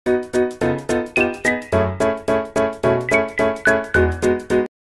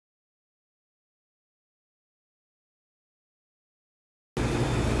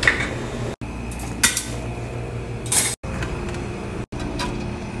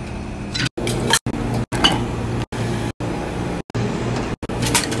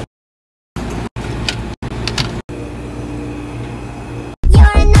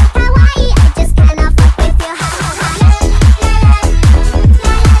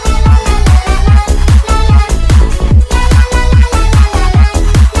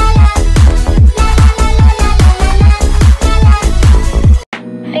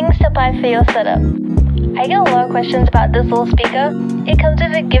setup. I get a lot of questions about this little speaker. It comes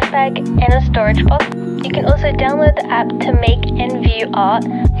with a gift bag and a storage box. You can also download the app to make and view art.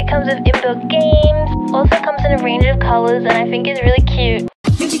 It comes with inbuilt games, also comes in a range of colors, and I think it's really cute.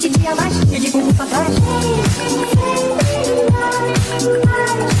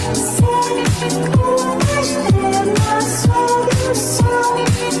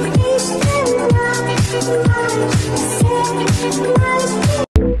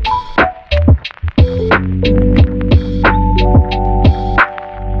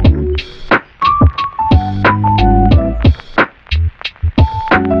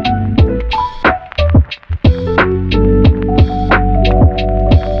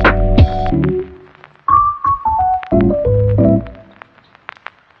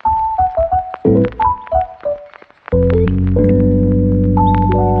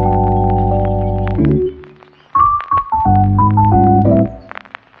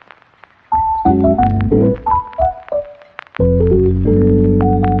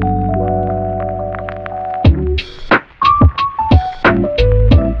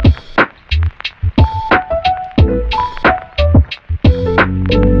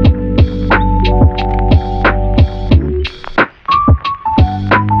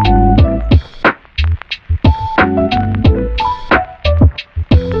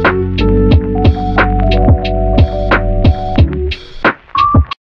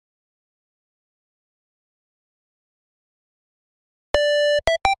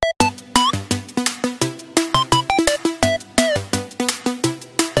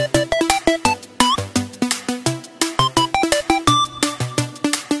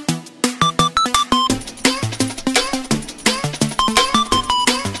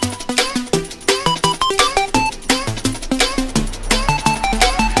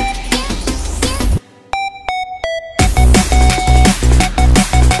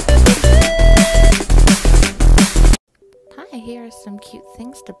 Here are some cute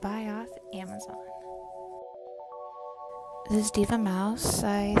things to buy off Amazon. This Diva mouse,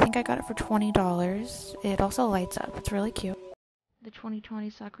 I think I got it for $20. It also lights up, it's really cute. The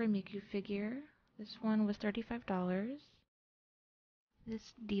 2020 Sakura Miku figure, this one was $35.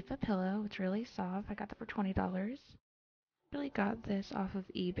 This Diva pillow, it's really soft, I got that for $20. Really got this off of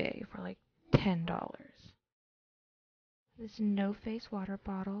eBay for like $10. This no face water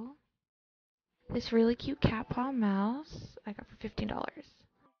bottle. This really cute cat paw mouse I got for $15.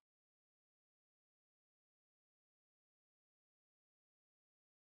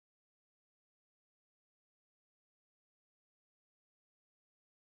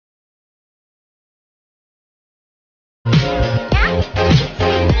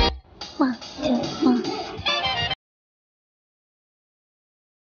 One, two, one.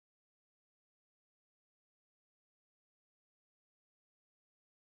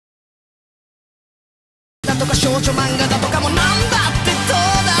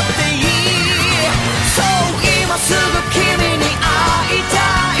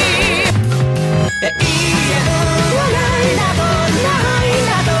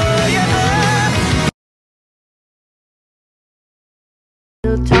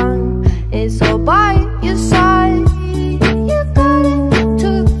 Your tongue is all by your side. You got it,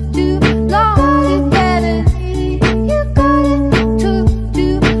 took too long to get it. You got it, took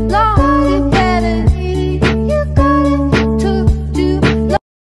too long to get it. You got it, took too long.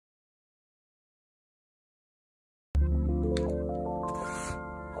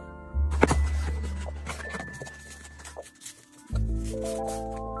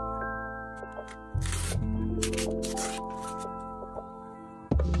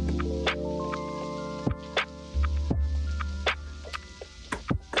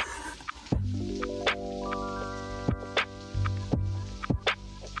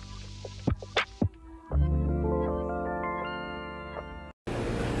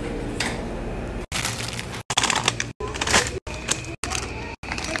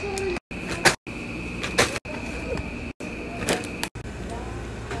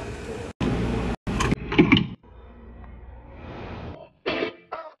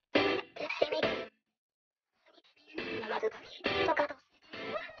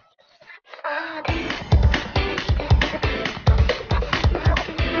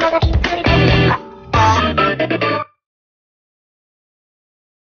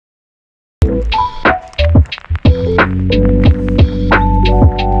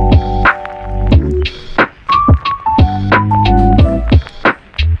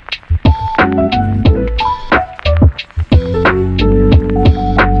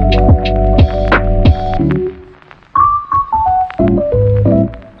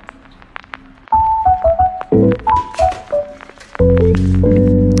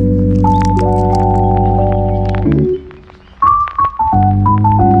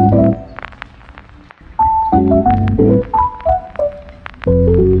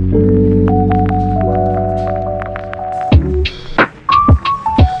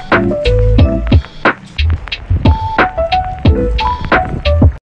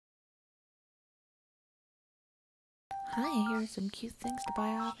 Hi, here are some cute things to buy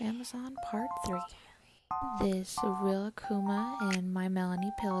off Amazon, part 3. This real Akuma and My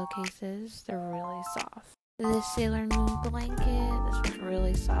Melanie pillowcases, they're really soft. This Sailor Moon blanket, this one's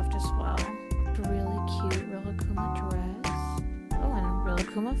really soft as well. Really cute real Akuma dress. Oh, and a real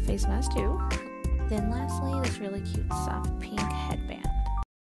Akuma face mask too. Then lastly, this really cute soft pink headband.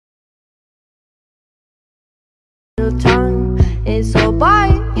 Your tongue is all by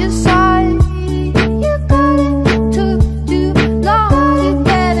your side. You got it took too long. You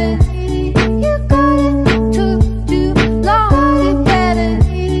better. You got it took too long. You better.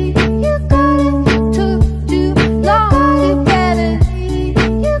 You got it took too long. You better.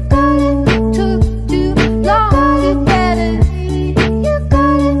 You got it took too long. You better. You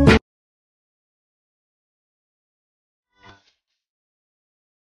got it.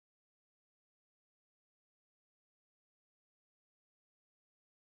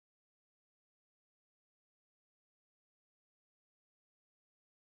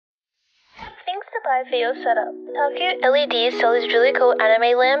 Things to buy for your setup. Tokyo LEDs sell these really cool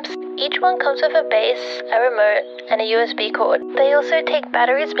anime lamps. Each one comes with a base, a remote, and a USB cord. They also take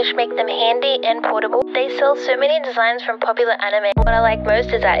batteries, which make them handy and portable. They sell so many designs from popular anime. What I like most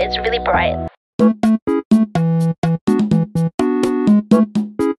is that it's really bright.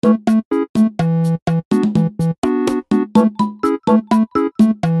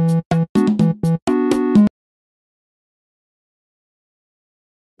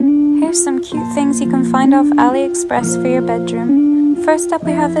 Here's some cute things you can find off AliExpress for your bedroom. First up,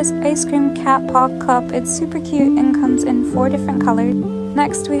 we have this ice cream cat paw cup. It's super cute and comes in 4 different colors.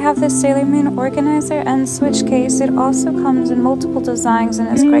 Next, we have this Sailor Moon organizer and switch case. It also comes in multiple designs and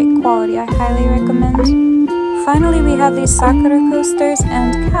is great quality. I highly recommend. Finally, we have these Sakura coasters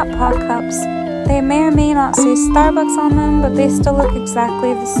and cat paw cups. They may or may not say Starbucks on them, but they still look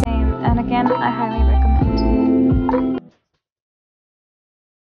exactly the same. And again, I highly recommend.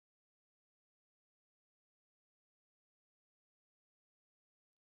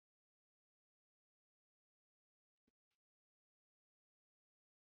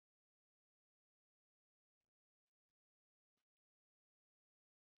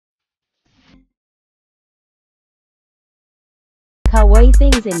 Kawaii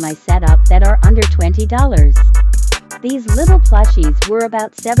things in my setup that are under $20. These little plushies were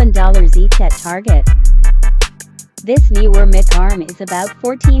about $7 each at Target. This newer Mick arm is about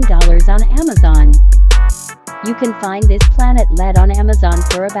 $14 on Amazon. You can find this Planet LED on Amazon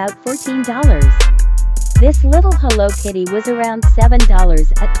for about $14. This little Hello Kitty was around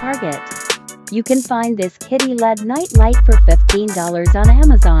 $7 at Target. You can find this Kitty LED night light for $15 on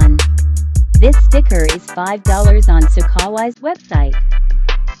Amazon. This sticker is $5 on Kawaii's website.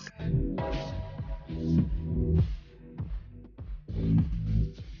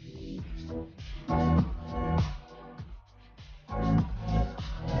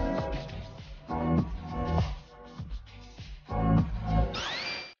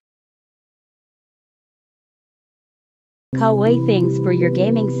 Kawaii things for your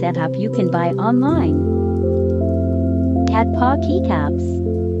gaming setup you can buy online. Cat paw keycaps.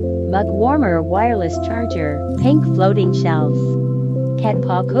 Mug warmer wireless charger, pink floating shelves, cat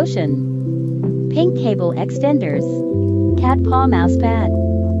paw cushion, pink cable extenders, cat paw mouse pad,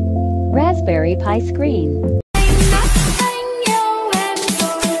 Raspberry Pi screen.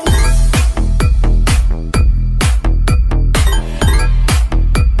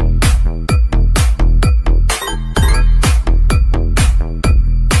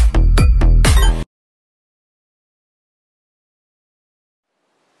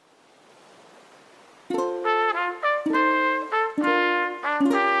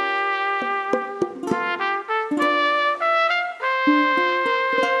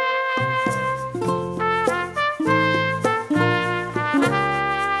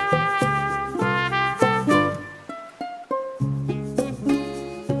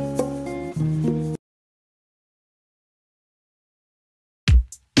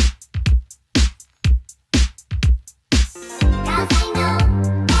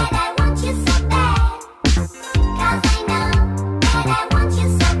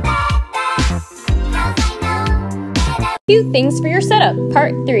 Cute things for your setup,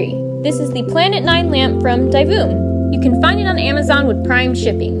 part 3. This is the Planet 9 lamp from Divoom. You can find it on Amazon with Prime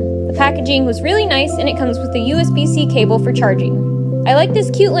shipping. The packaging was really nice and it comes with a USB-C cable for charging. I like this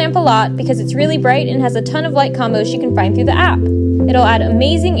cute lamp a lot because it's really bright and has a ton of light combos you can find through the app. It'll add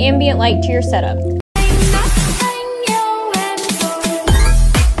amazing ambient light to your setup.